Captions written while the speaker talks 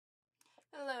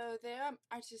there, I'm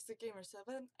Artistic Gamer 7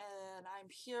 and I'm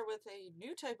here with a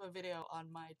new type of video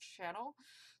on my channel.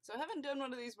 So I haven't done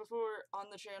one of these before on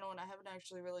the channel and I haven't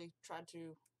actually really tried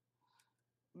to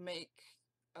make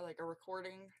like a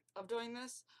recording of doing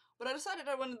this, but I decided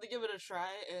I wanted to give it a try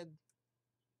and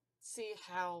see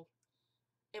how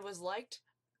it was liked.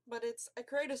 But it's a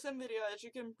create a sim video, as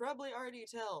you can probably already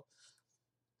tell.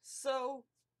 So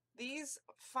these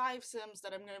 5 sims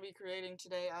that I'm going to be creating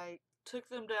today, I took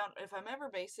them down. If I'm ever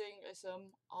basing a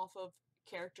sim off of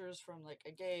characters from like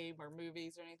a game or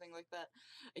movies or anything like that,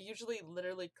 I usually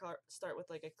literally start with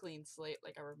like a clean slate.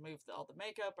 Like I remove all the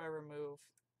makeup, I remove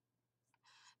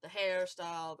the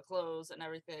hairstyle, the clothes, and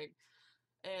everything.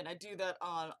 And I do that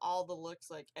on all the looks,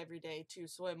 like everyday to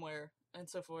swimwear and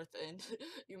so forth. And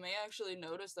you may actually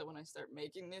notice that when I start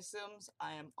making these sims,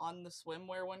 I am on the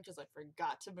swimwear one because I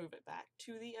forgot to move it back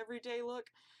to the everyday look.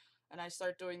 And I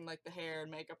start doing like the hair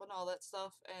and makeup and all that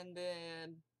stuff, and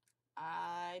then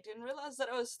I didn't realize that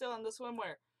I was still on the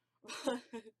swimwear. But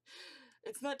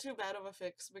it's not too bad of a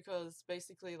fix because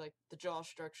basically like the jaw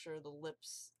structure, the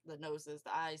lips, the noses,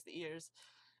 the eyes, the ears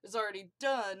is already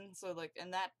done, so like,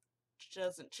 and that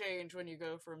doesn't change when you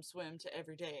go from swim to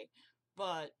everyday.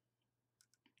 But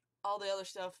all the other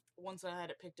stuff, once I had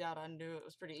it picked out, I knew it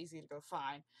was pretty easy to go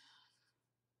find.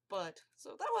 But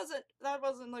so that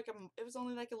wasn't like it was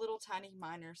only like a little tiny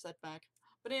minor setback.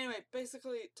 But anyway,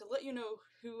 basically to let you know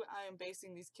who I am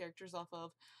basing these characters off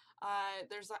of,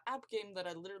 there's an app game that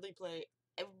I literally play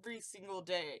every single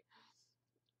day,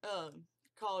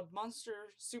 called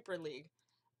Monster Super League.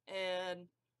 And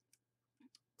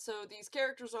so these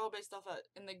characters are all based off of,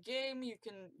 in the game you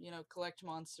can, collect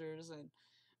monsters, and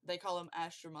they call them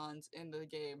Astromons in the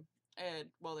game. And,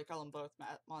 well, they call them both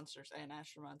monsters and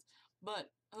Astromons. But,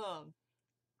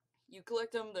 you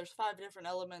collect them, there's 5 different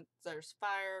elements. There's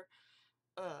fire,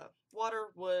 water,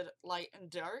 wood, light, and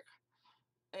dark.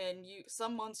 And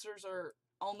some monsters are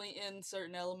only in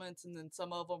certain elements, and then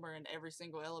some of them are in every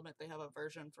single element. They have a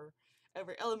version for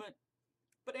every element.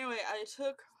 But anyway, I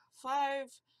took 5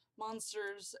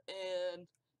 monsters and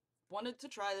wanted to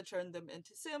try to turn them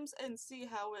into sims and see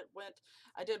how it went.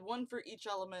 I did one for each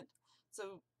element.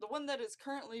 So the one that is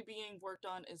currently being worked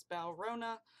on is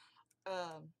Balrona.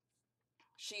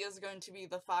 She is going to be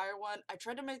the fire one. I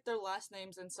tried to make their last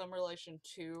names in some relation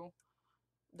to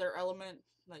their element.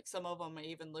 Like some of them I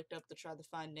even looked up to try to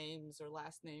find names or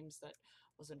last names that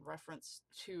was in reference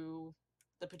to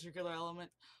the particular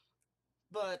element.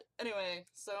 But anyway,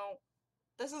 so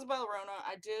this is Balrona.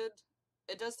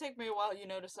 It does take me a while,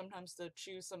 to sometimes to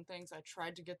choose some things. I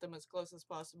tried to get them as close as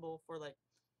possible for like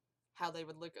how they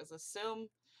would look as a sim,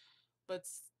 but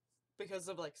because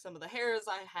of like some of the hairs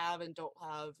I have and don't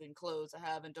have and clothes I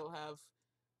have and don't have,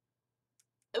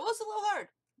 it was a little hard.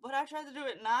 But I tried to do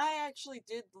it, and I actually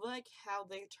did like how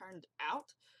they turned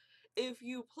out. If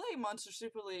you play Monster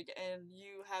Super League and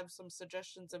you have some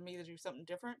suggestions of me to do something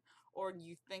different, or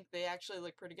you think they actually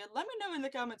look pretty good, let me know in the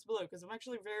comments below, because I'm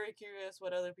actually very curious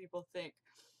what other people think.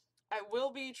 I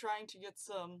will be trying to get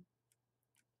some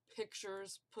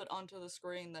pictures put onto the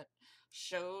screen that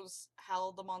shows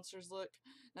how the monsters look.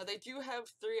 Now they do have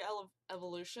 3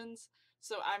 evolutions,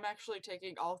 so I'm actually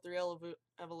taking all 3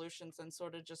 evolutions and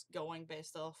sort of just going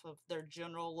based off of their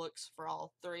general looks for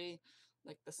all 3,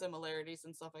 like the similarities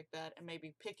and stuff like that, and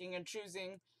maybe picking and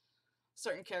choosing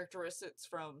certain characteristics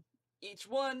from each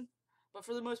one. But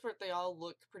for the most part, they all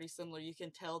look pretty similar. You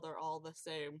can tell they're all the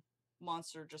same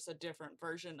monster, just a different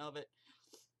version of it.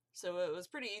 So it was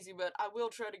pretty easy, but I will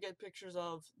try to get pictures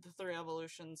of the 3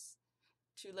 evolutions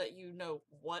to let you know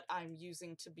what I'm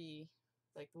using to be,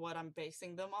 like, what I'm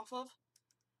basing them off of.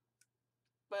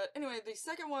 But anyway, the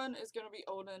second one is going to be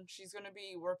Odin. She's going to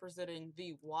be representing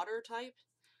the water type.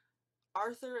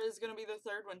 Arthur is going to be the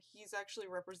third one. He's actually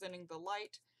representing the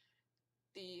light.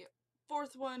 The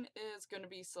fourth one is going to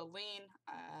be Selene,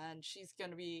 and she's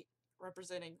going to be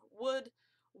representing wood,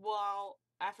 while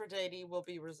Aphrodite will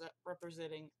be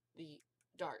representing the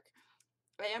dark.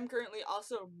 I am currently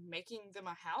also making them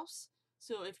a house,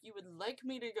 so if you would like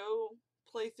me to go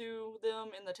play through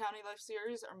them in the Townie Life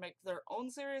series or make their own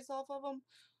series off of them,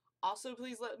 also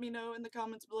please let me know in the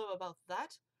comments below about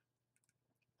that.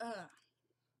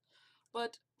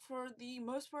 But for the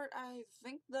most part, I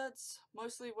think that's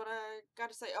mostly what I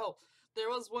gotta say. Oh, there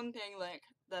was one thing like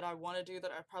that I want to do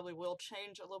that I probably will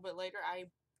change a little bit later. I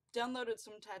downloaded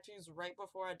some tattoos right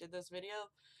before I did this video,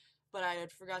 but I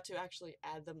had forgot to actually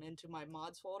add them into my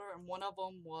mods folder, and one of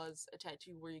them was a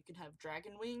tattoo where you can have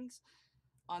dragon wings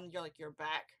on your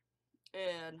back,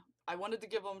 and I wanted to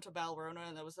give them to Balrona,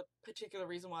 and that was a particular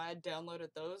reason why I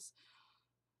downloaded those,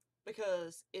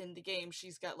 because in the game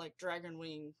she's got like dragon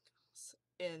wings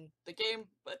in the game,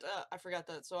 but I forgot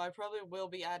that, so I probably will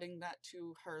be adding that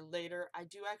to her later. I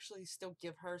do actually still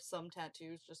give her some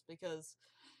tattoos just because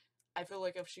I feel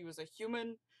like if she was a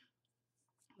human,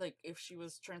 like if she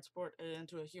was transported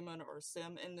into a human or a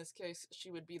sim in this case, she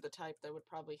would be the type that would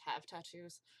probably have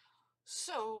tattoos.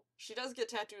 So she does get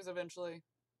tattoos eventually,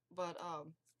 but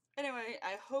anyway,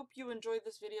 I hope you enjoyed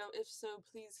this video. If so,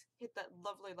 please hit that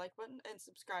lovely like button and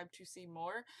subscribe to see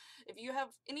more. If you have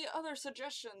any other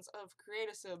suggestions of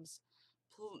creative sims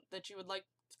that you would like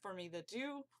for me to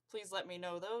do, please let me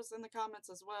know those in the comments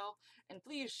as well, and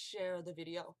please share the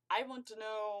video. I want to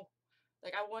know,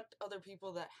 like, I want other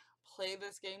people that play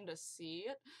this game to see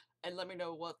it and let me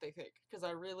know what they think, because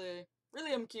I really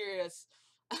am curious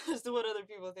as to what other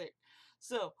people think.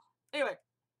 So, anyway,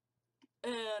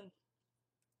 and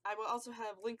I will also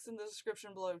have links in the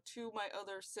description below to my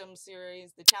other sim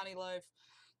series, the County Life,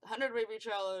 the 100 Baby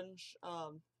Challenge,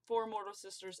 4 Mortal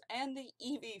Sisters, and the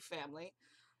Eevee family.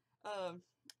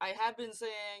 I have been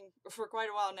saying for quite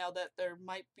a while now that there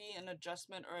might be an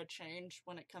adjustment or a change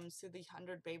when it comes to the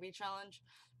 100 Baby Challenge,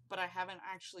 but I haven't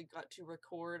actually got to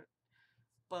record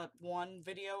but one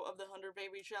video of the 100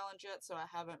 Baby Challenge yet, so I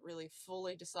haven't really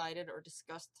fully decided or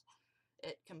discussed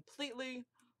it completely.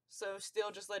 So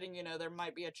still just letting you know there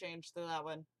might be a change to that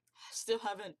one. Still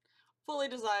haven't fully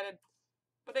decided.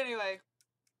 But anyway,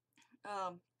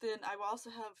 then I will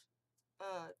also have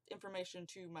information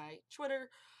to my Twitter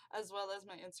as well as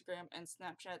my Instagram and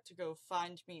Snapchat to go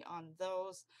find me on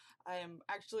those. I am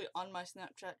actually on my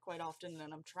Snapchat quite often,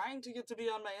 and I'm trying to get to be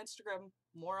on my Instagram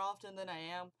more often than I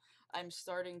am. I'm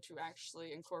starting to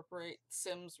actually incorporate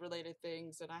Sims related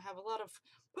things, and I have a lot of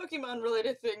Pokemon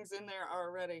related things in there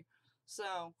already.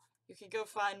 So you can go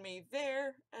find me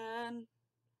there, and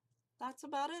that's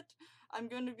about it. I'm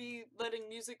going to be letting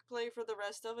music play for the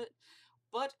rest of it.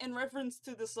 But in reference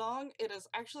to the song, it is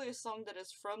actually a song that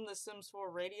is from the Sims 4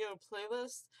 radio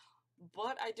playlist,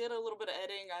 but I did a little bit of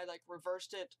editing. I like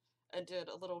reversed it and did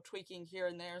a little tweaking here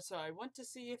and there, so I want to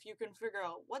see if you can figure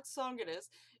out what song it is.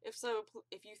 If so,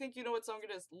 if you think you know what song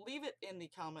it is, leave it in the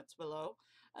comments below,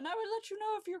 and I will let you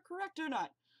know if you're correct or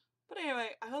not. But anyway,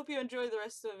 I hope you enjoy the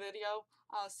rest of the video.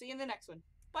 I'll see you in the next one.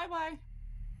 Bye bye!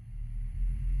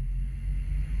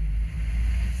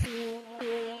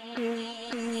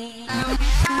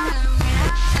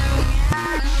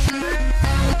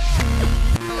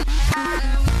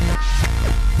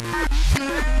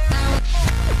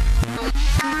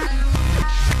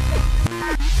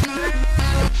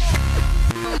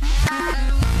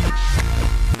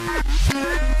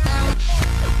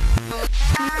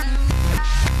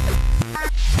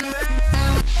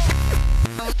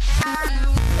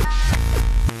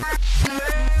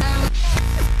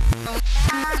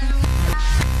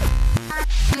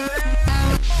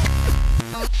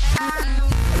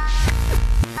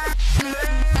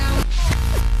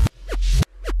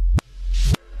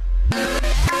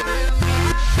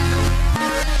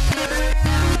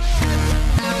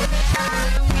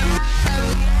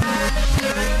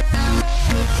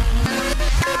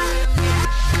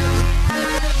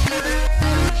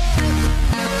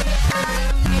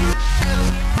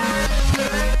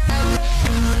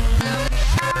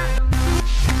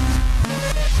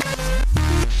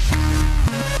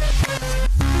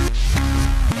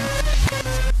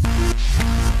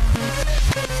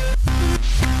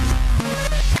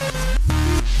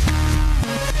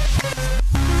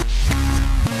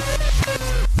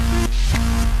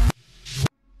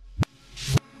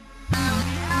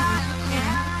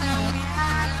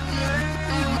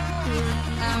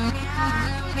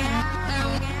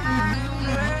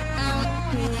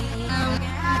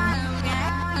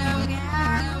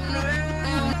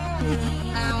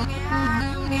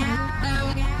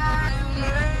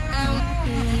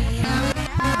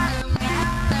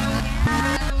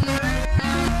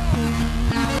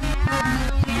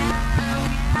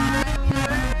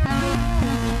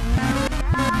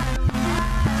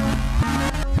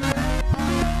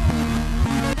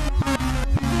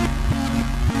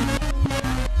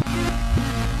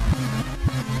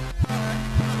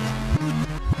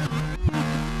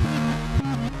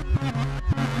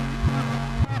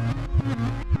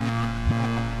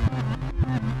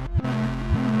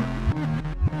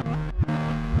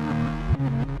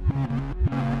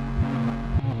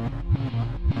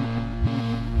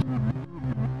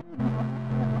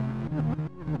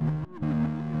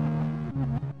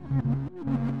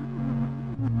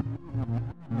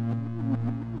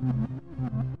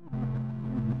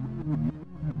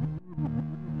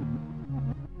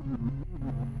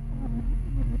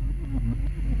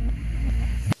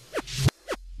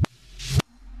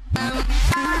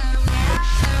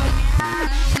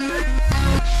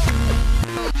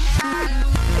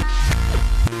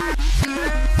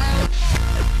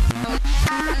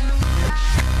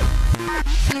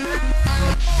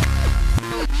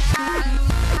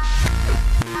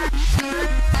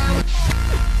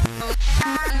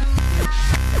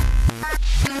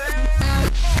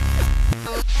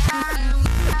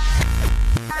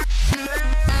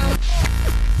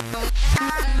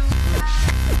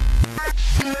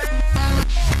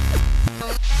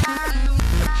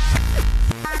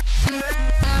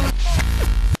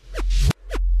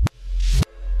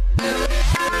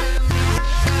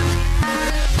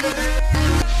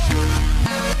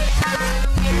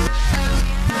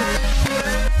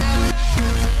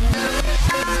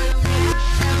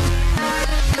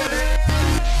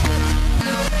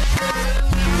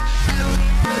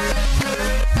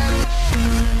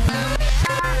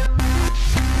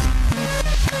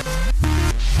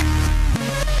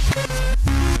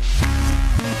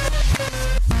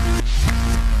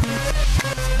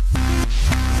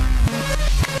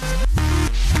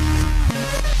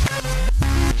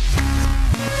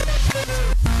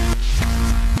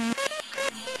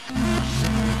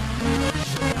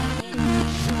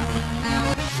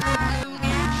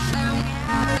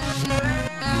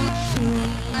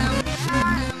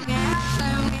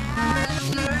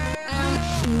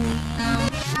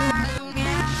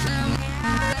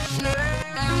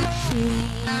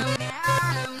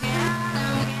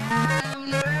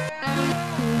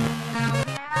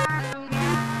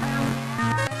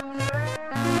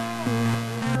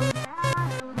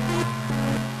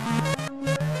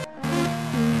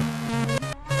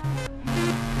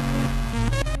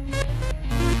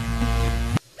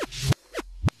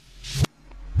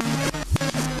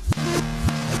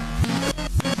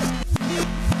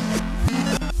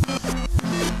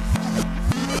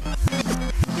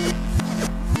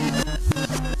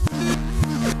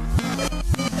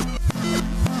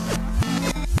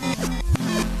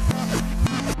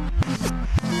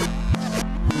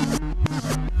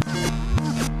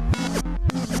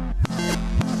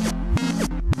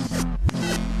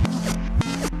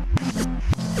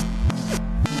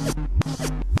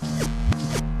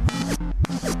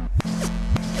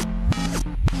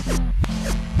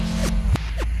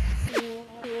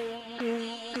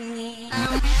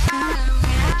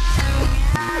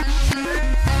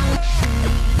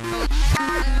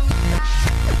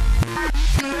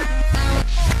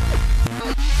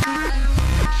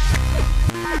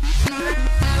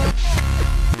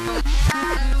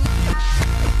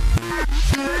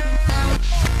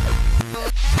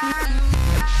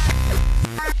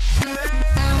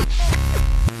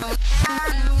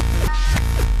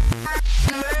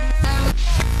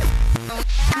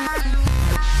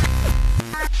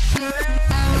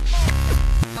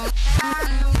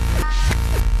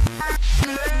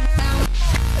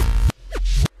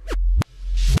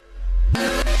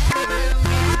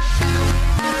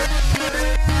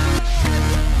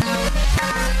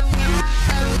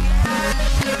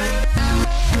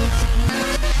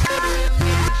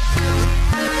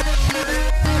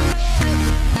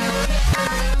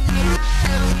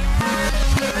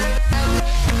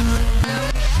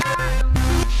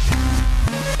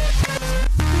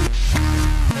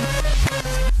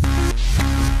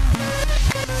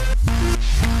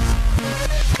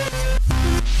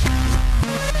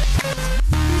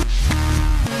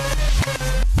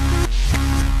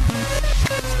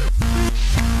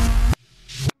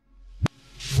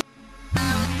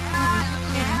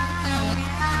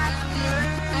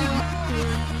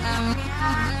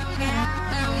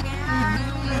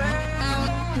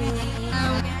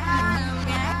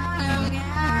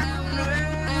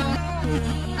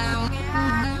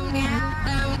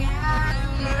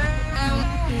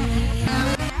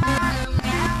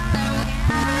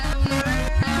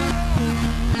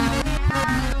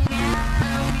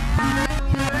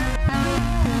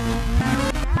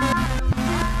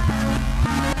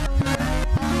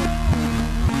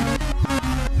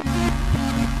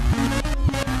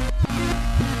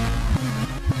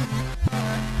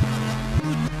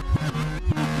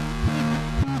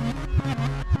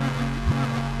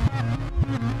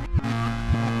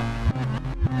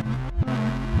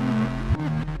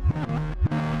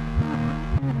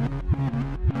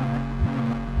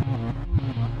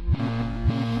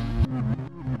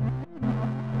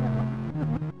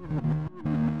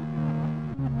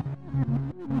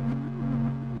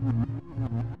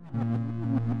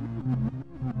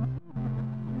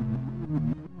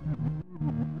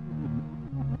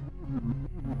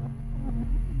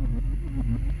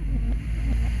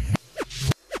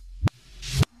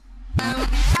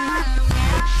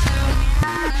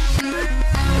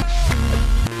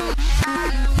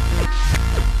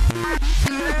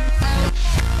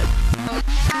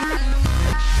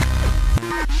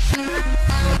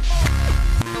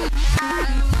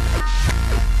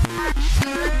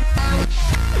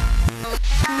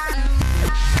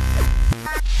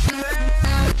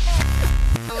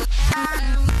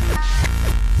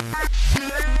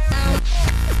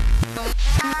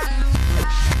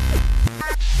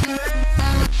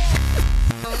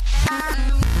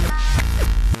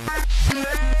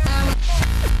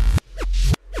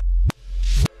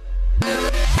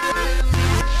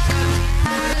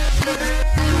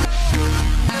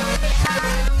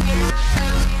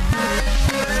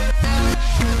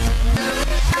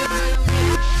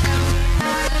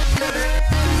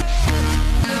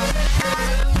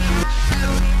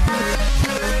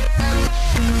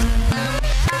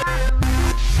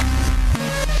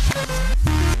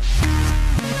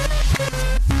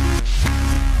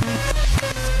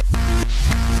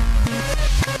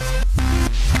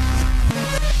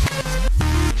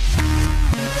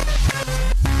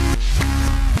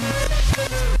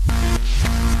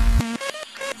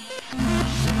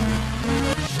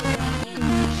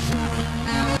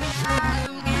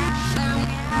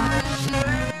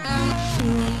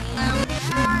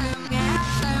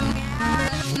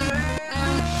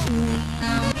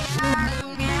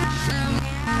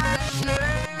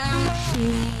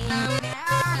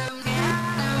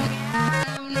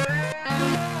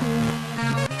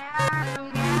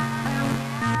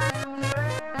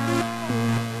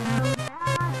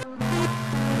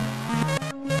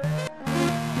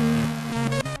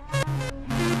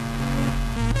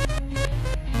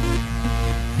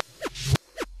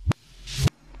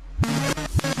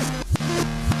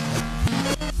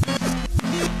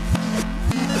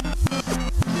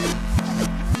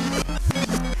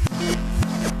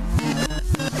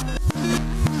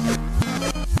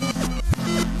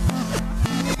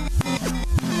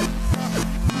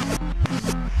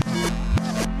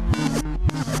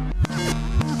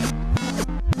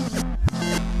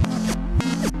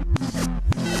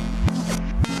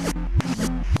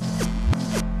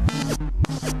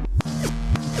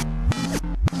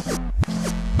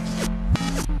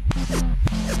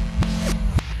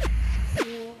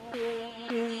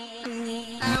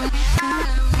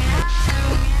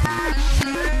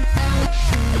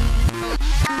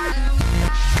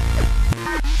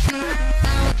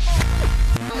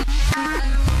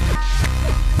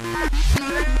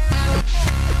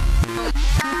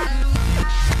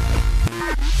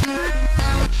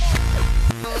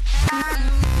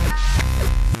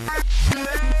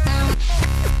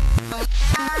 Bye.